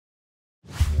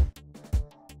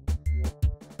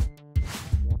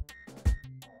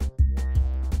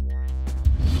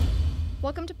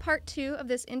Welcome to Part 2 of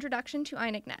this Introduction to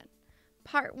INICnet.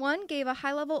 Part 1 gave a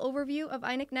high-level overview of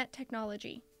INICnet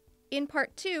technology. In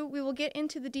Part 2, we will get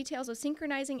into the details of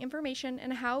synchronizing information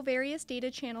and how various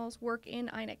data channels work in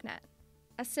INICnet.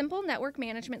 A simple network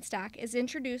management stack is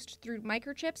introduced through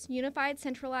Microchip's unified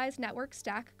centralized network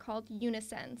stack called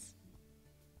UNICENS.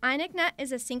 INICnet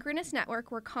is a synchronous network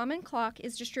where common clock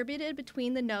is distributed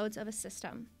between the nodes of a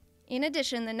system. In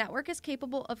addition, the network is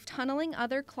capable of tunneling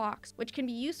other clocks, which can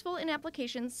be useful in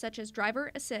applications such as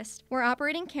driver assist, where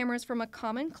operating cameras from a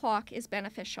common clock is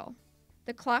beneficial.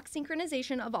 The clock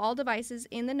synchronization of all devices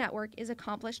in the network is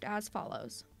accomplished as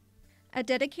follows. A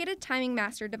dedicated timing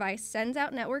master device sends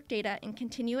out network data in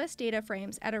continuous data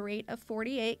frames at a rate of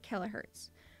 48 kHz,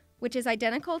 which is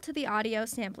identical to the audio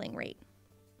sampling rate.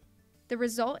 The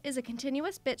result is a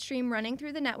continuous bit stream running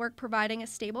through the network, providing a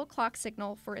stable clock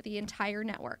signal for the entire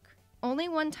network. Only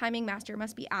one timing master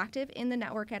must be active in the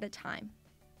network at a time.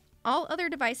 All other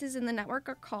devices in the network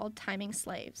are called timing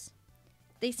slaves.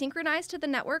 They synchronize to the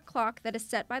network clock that is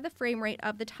set by the frame rate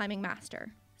of the timing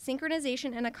master.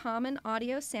 Synchronization in a common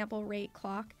audio sample rate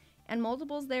clock and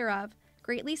multiples thereof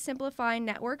greatly simplify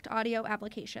networked audio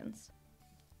applications.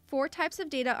 4 types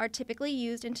of data are typically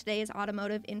used in today's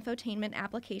automotive infotainment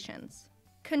applications.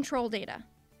 Control data,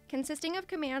 consisting of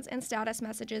commands and status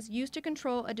messages used to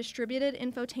control a distributed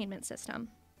infotainment system.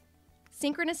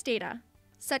 Synchronous data,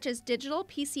 such as digital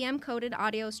PCM-coded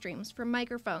audio streams from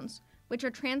microphones, which are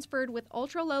transferred with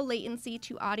ultra-low latency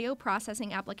to audio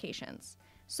processing applications,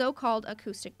 so-called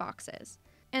acoustic boxes,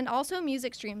 and also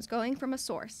music streams going from a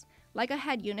source, like a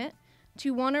head unit,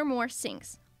 to one or more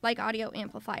sinks, like audio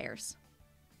amplifiers.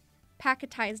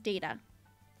 Packetized data,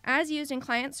 as used in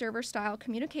client-server style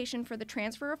communication for the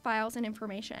transfer of files and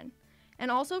information,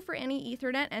 and also for any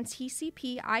Ethernet and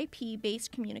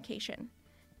TCP/IP-based communication.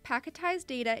 Packetized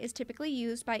data is typically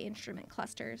used by instrument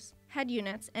clusters, head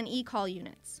units, and e-call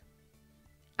units.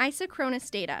 Isochronous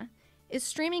data is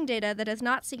streaming data that is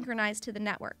not synchronized to the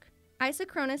network.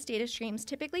 Isochronous data streams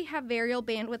typically have variable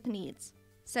bandwidth needs,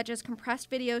 such as compressed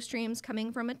video streams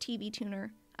coming from a TV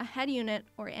tuner, a head unit,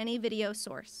 or any video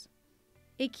source.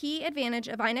 A key advantage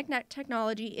of INICnet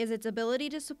technology is its ability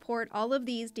to support all of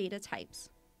these data types.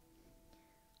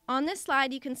 On this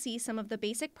slide, you can see some of the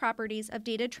basic properties of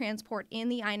data transport in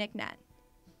the INICnet.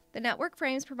 The network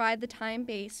frames provide the time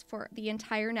base for the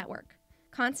entire network,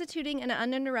 constituting an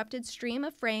uninterrupted stream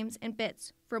of frames and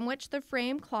bits from which the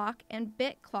frame clock and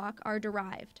bit clock are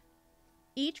derived.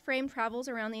 Each frame travels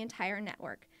around the entire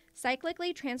network,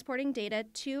 cyclically transporting data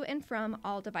to and from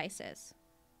all devices.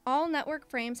 All network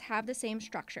frames have the same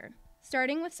structure,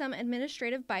 starting with some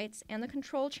administrative bytes and the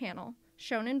control channel,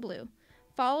 shown in blue,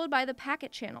 followed by the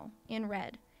packet channel, in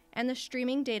red, and the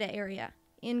streaming data area,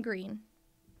 in green.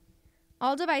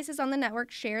 All devices on the network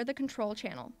share the control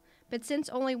channel, but since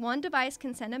only one device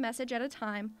can send a message at a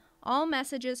time, all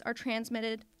messages are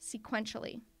transmitted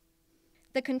sequentially.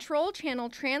 The control channel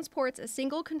transports a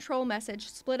single control message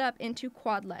split up into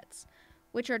quadlets,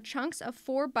 which are chunks of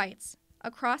 4 bytes,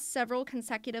 across several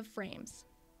consecutive frames.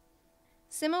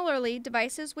 Similarly,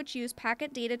 devices which use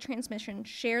packet data transmission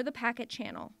share the packet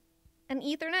channel. An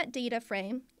Ethernet data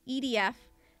frame, EDF,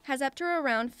 has up to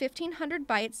around 1,500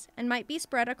 bytes and might be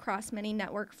spread across many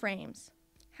network frames.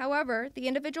 However, the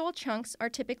individual chunks are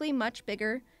typically much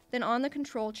bigger than on the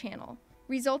control channel,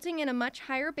 resulting in a much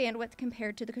higher bandwidth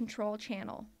compared to the control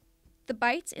channel. The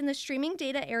bytes in the streaming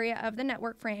data area of the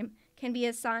network frame can be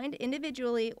assigned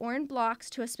individually or in blocks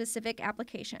to a specific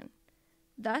application,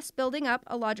 thus building up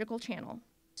a logical channel.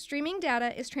 Streaming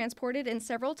data is transported in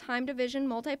several time division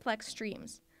multiplex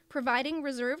streams, providing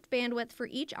reserved bandwidth for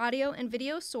each audio and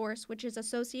video source which is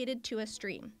associated to a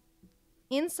stream.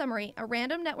 In summary, a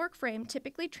random network frame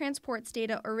typically transports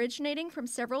data originating from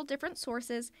several different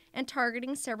sources and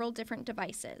targeting several different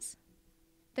devices.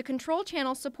 The control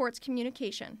channel supports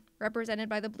communication, represented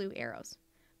by the blue arrows,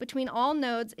 between all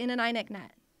nodes in an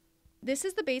INICnet. This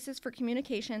is the basis for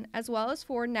communication as well as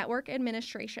for network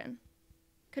administration.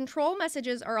 Control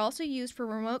messages are also used for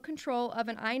remote control of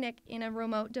an INIC in a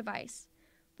remote device,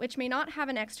 which may not have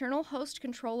an external host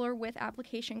controller with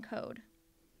application code.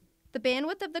 The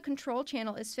bandwidth of the control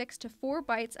channel is fixed to 4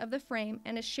 bytes of the frame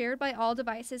and is shared by all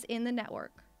devices in the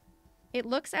network. It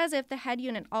looks as if the head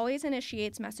unit always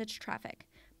initiates message traffic,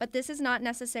 but this is not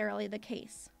necessarily the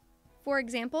case. For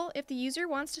example, if the user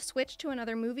wants to switch to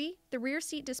another movie, the rear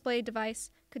seat display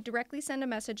device could directly send a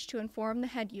message to inform the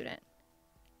head unit.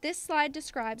 This slide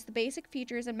describes the basic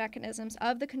features and mechanisms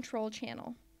of the control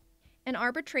channel. An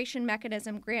arbitration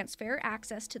mechanism grants fair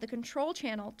access to the control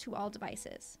channel to all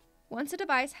devices. Once a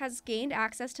device has gained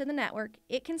access to the network,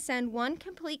 it can send one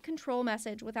complete control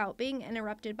message without being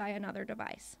interrupted by another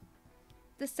device.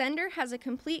 The sender has a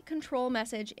complete control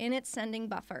message in its sending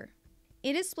buffer.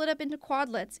 It is split up into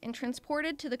quadlets and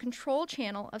transported to the control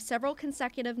channel of several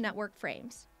consecutive network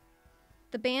frames.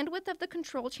 The bandwidth of the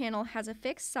control channel has a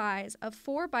fixed size of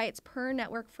 4 bytes per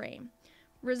network frame,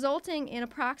 resulting in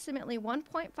approximately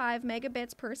 1.5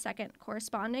 megabits per second,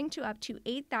 corresponding to up to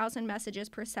 8,000 messages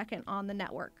per second on the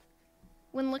network.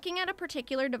 When looking at a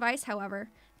particular device, however,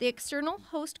 the external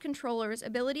host controller's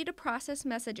ability to process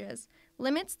messages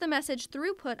limits the message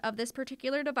throughput of this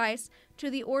particular device to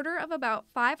the order of about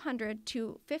 500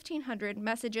 to 1,500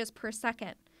 messages per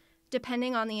second,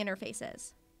 depending on the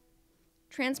interfaces.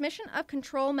 Transmission of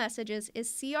control messages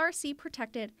is CRC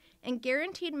protected, and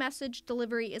guaranteed message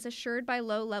delivery is assured by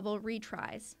low-level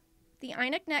retries. The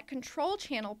INICnet control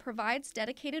channel provides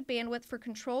dedicated bandwidth for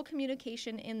control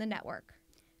communication in the network.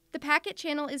 The packet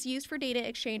channel is used for data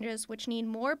exchanges which need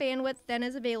more bandwidth than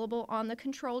is available on the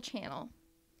control channel.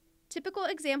 Typical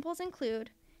examples include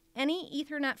any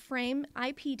Ethernet frame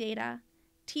IP data,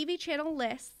 TV channel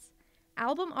lists,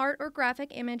 album art or graphic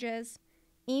images,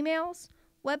 emails,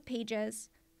 web pages,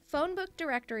 phone book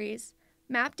directories,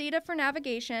 map data for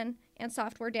navigation, and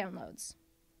software downloads.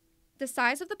 The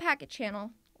size of the packet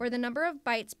channel, or the number of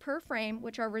bytes per frame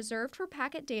which are reserved for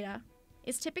packet data,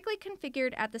 is typically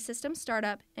configured at the system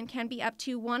startup and can be up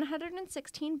to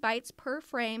 116 bytes per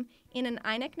frame in an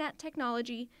INICnet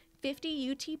technology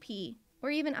 50 UTP,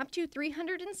 or even up to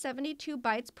 372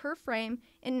 bytes per frame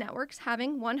in networks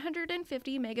having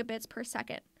 150 megabits per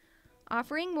second,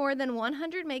 offering more than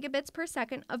 100 megabits per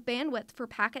second of bandwidth for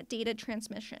packet data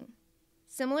transmission.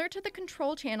 Similar to the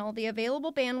control channel, the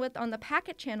available bandwidth on the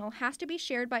packet channel has to be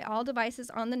shared by all devices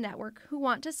on the network who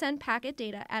want to send packet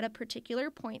data at a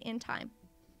particular point in time.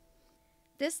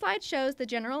 This slide shows the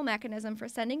general mechanism for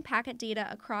sending packet data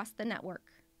across the network.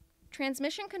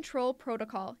 Transmission Control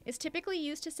Protocol is typically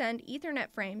used to send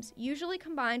Ethernet frames, usually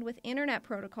combined with Internet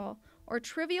Protocol or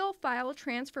Trivial File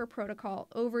Transfer Protocol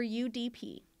over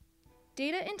UDP.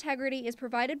 Data integrity is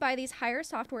provided by these higher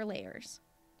software layers.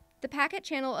 The packet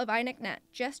channel of INICnet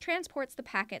just transports the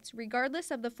packets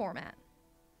regardless of the format.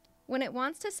 When it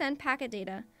wants to send packet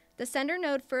data, the sender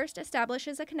node first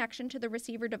establishes a connection to the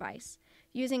receiver device,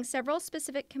 using several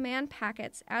specific command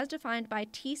packets as defined by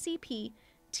TCP,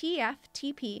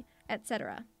 TFTP,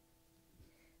 etc.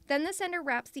 Then the sender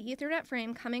wraps the Ethernet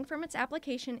frame coming from its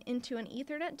application into an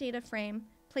Ethernet data frame,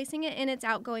 placing it in its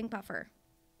outgoing buffer.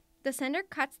 The sender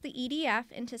cuts the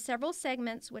EDF into several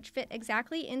segments which fit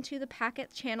exactly into the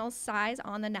packet channel's size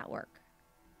on the network.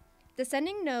 The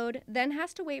sending node then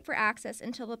has to wait for access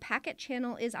until the packet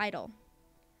channel is idle.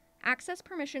 Access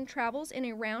permission travels in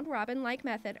a round-robin-like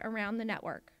method around the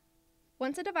network.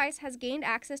 Once a device has gained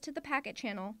access to the packet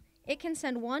channel, it can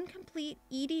send one complete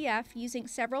EDF using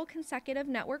several consecutive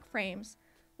network frames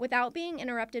without being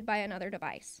interrupted by another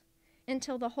device,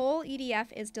 until the whole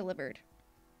EDF is delivered.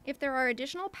 If there are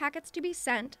additional packets to be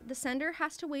sent, the sender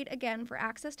has to wait again for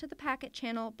access to the packet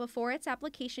channel before its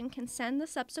application can send the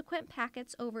subsequent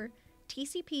packets over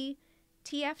TCP,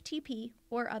 TFTP,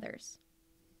 or others.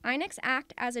 INICs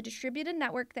act as a distributed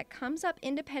network that comes up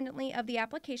independently of the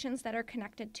applications that are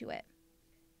connected to it.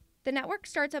 The network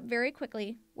starts up very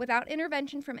quickly, without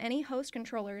intervention from any host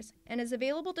controllers, and is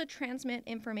available to transmit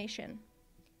information.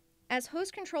 As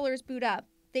host controllers boot up,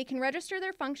 they can register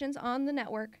their functions on the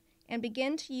network and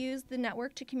begin to use the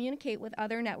network to communicate with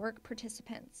other network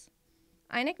participants.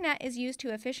 INICnet is used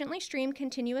to efficiently stream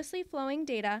continuously flowing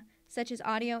data, such as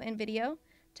audio and video,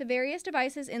 to various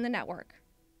devices in the network.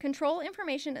 Control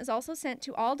information is also sent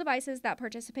to all devices that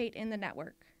participate in the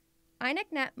network.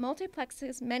 INICnet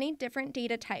multiplexes many different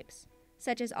data types,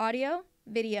 such as audio,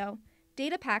 video,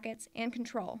 data packets, and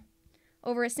control,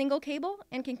 over a single cable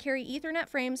and can carry Ethernet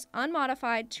frames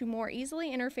unmodified to more easily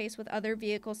interface with other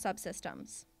vehicle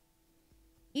subsystems.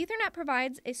 Ethernet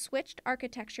provides a switched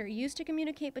architecture used to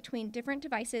communicate between different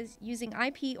devices using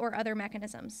IP or other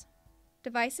mechanisms.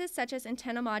 Devices such as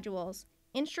antenna modules,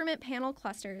 instrument panel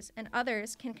clusters, and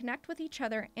others can connect with each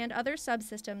other and other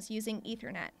subsystems using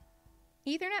Ethernet.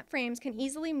 Ethernet frames can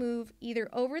easily move either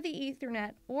over the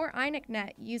Ethernet or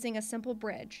INICnet using a simple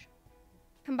bridge.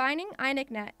 Combining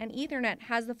INICnet and Ethernet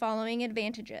has the following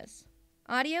advantages.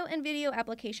 Audio and video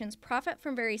applications profit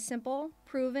from very simple,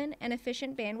 proven, and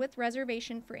efficient bandwidth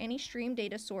reservation for any stream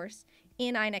data source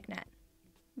in INICnet.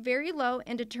 Very low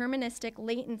and deterministic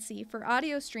latency for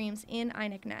audio streams in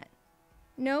INICnet.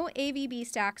 No AVB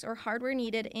stacks or hardware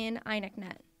needed in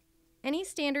INICnet. Any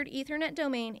standard Ethernet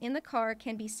domain in the car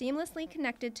can be seamlessly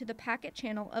connected to the packet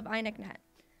channel of INICnet,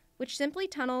 which simply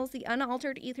tunnels the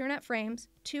unaltered Ethernet frames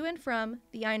to and from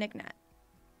the INICnet.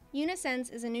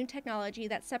 UNICENS is a new technology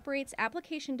that separates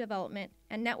application development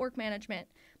and network management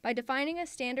by defining a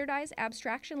standardized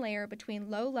abstraction layer between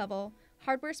low-level,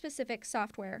 hardware-specific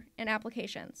software and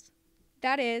applications.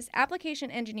 That is,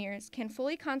 application engineers can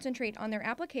fully concentrate on their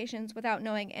applications without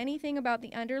knowing anything about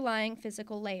the underlying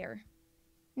physical layer.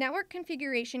 Network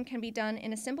configuration can be done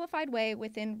in a simplified way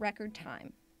within record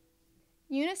time.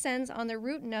 UNICENS on the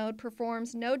root node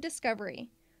performs node discovery,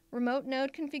 remote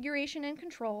node configuration and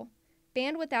control,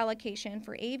 bandwidth allocation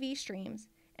for AV streams,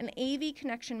 and AV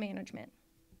connection management.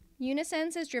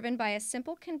 UNICENS is driven by a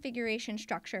simple configuration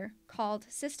structure called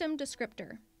System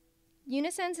Descriptor.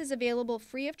 UNICENS is available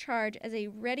free of charge as a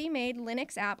ready-made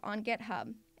Linux app on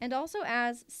GitHub, and also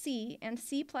as C and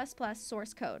C++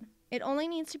 source code. It only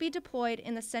needs to be deployed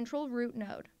in the central root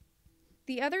node.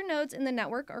 The other nodes in the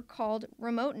network are called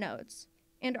remote nodes,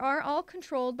 and are all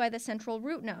controlled by the central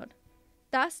root node,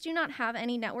 thus do not have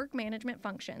any network management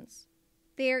functions.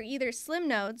 They are either slim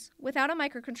nodes without a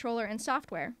microcontroller and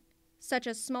software, such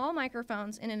as small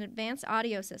microphones in an advanced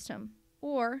audio system,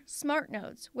 or smart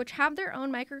nodes, which have their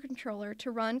own microcontroller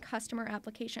to run customer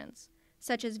applications,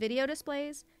 such as video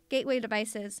displays, gateway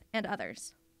devices, and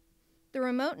others. The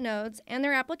remote nodes and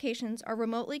their applications are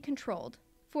remotely controlled.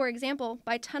 For example,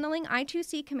 by tunneling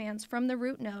I2C commands from the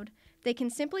root node, they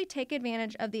can simply take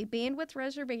advantage of the bandwidth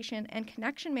reservation and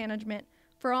connection management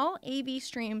for all AV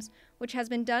streams, which has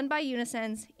been done by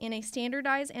UNICENS in a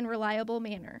standardized and reliable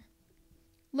manner.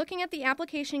 Looking at the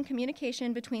application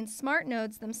communication between smart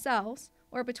nodes themselves,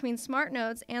 or between smart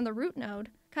nodes and the root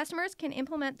node, customers can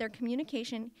implement their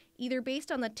communication either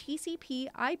based on the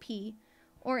TCP/IP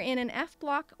or in an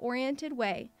F-block-oriented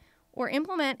way, or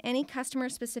implement any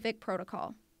customer-specific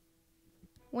protocol.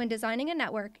 When designing a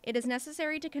network, it is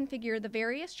necessary to configure the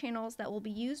various channels that will be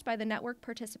used by the network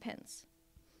participants.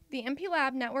 The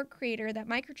MPLab network creator that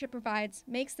Microchip provides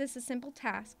makes this a simple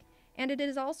task, and it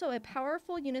is also a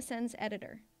powerful UNICENS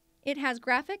editor. It has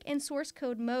graphic and source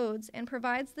code modes and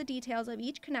provides the details of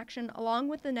each connection along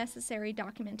with the necessary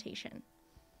documentation.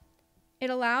 It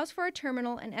allows for a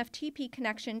terminal and FTP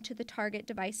connection to the target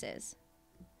devices.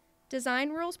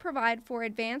 Design rules provide for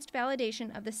advanced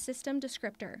validation of the system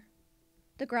descriptor.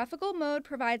 The graphical mode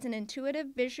provides an intuitive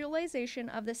visualization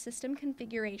of the system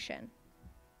configuration.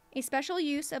 A special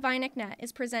use of INICnet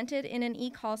is presented in an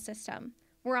e-call system,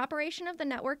 where operation of the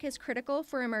network is critical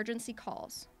for emergency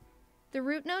calls. The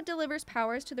root node delivers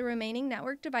powers to the remaining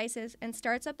network devices and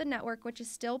starts up the network, which is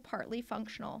still partly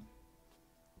functional.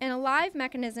 An alive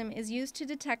mechanism is used to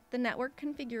detect the network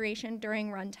configuration during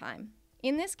runtime.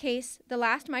 In this case, the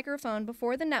last microphone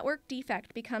before the network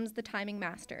defect becomes the timing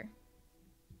master.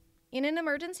 In an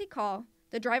emergency call,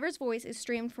 the driver's voice is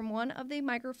streamed from one of the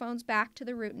microphones back to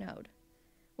the root node,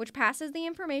 which passes the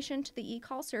information to the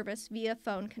e-call service via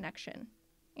phone connection.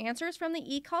 Answers from the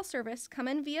e-call service come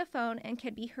in via phone and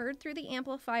can be heard through the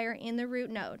amplifier in the root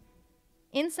node.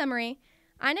 In summary,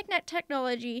 INICnet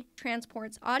technology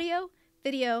transports audio,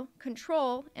 video,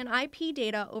 control, and IP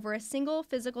data over a single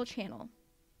physical channel.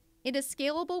 It is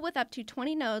scalable with up to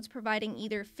 20 nodes, providing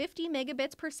either 50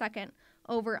 megabits per second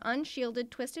over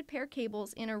unshielded twisted pair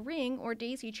cables in a ring or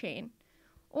daisy chain,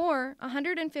 or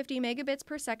 150 megabits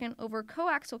per second over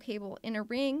coaxial cable in a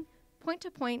ring,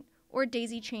 point-to-point, or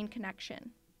daisy chain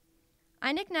connection.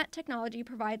 INICnet technology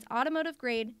provides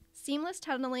automotive-grade, seamless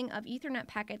tunneling of Ethernet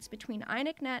packets between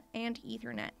INICnet and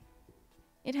Ethernet.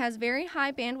 It has very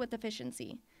high bandwidth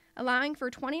efficiency, allowing for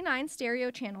 29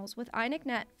 stereo channels with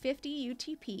INICnet 50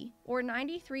 UTP or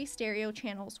 93 stereo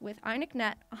channels with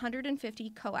INICnet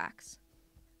 150 coax.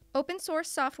 Open source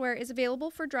software is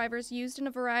available for drivers used in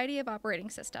a variety of operating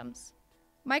systems.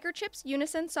 Microchip's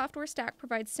UNICENS software stack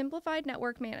provides simplified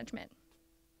network management.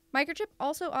 Microchip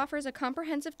also offers a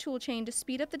comprehensive toolchain to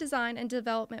speed up the design and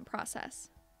development process.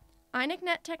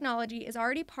 INICnet technology is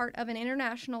already part of an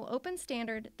international open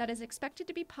standard that is expected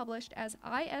to be published as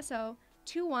ISO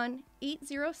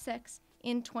 21806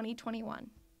 in 2021.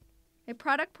 A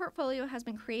product portfolio has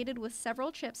been created with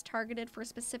several chips targeted for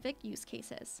specific use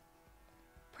cases.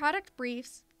 Product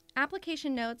briefs,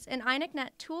 application notes, and INICnet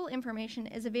tool information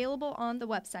is available on the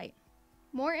website.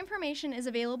 More information is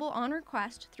available on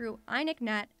request through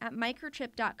INICnet at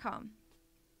microchip.com.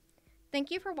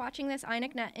 Thank you for watching this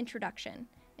INICnet introduction.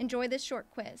 Enjoy this short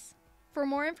quiz. For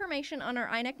more information on our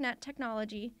INICnet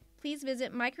technology, please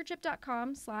visit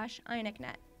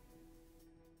microchip.com/INICnet.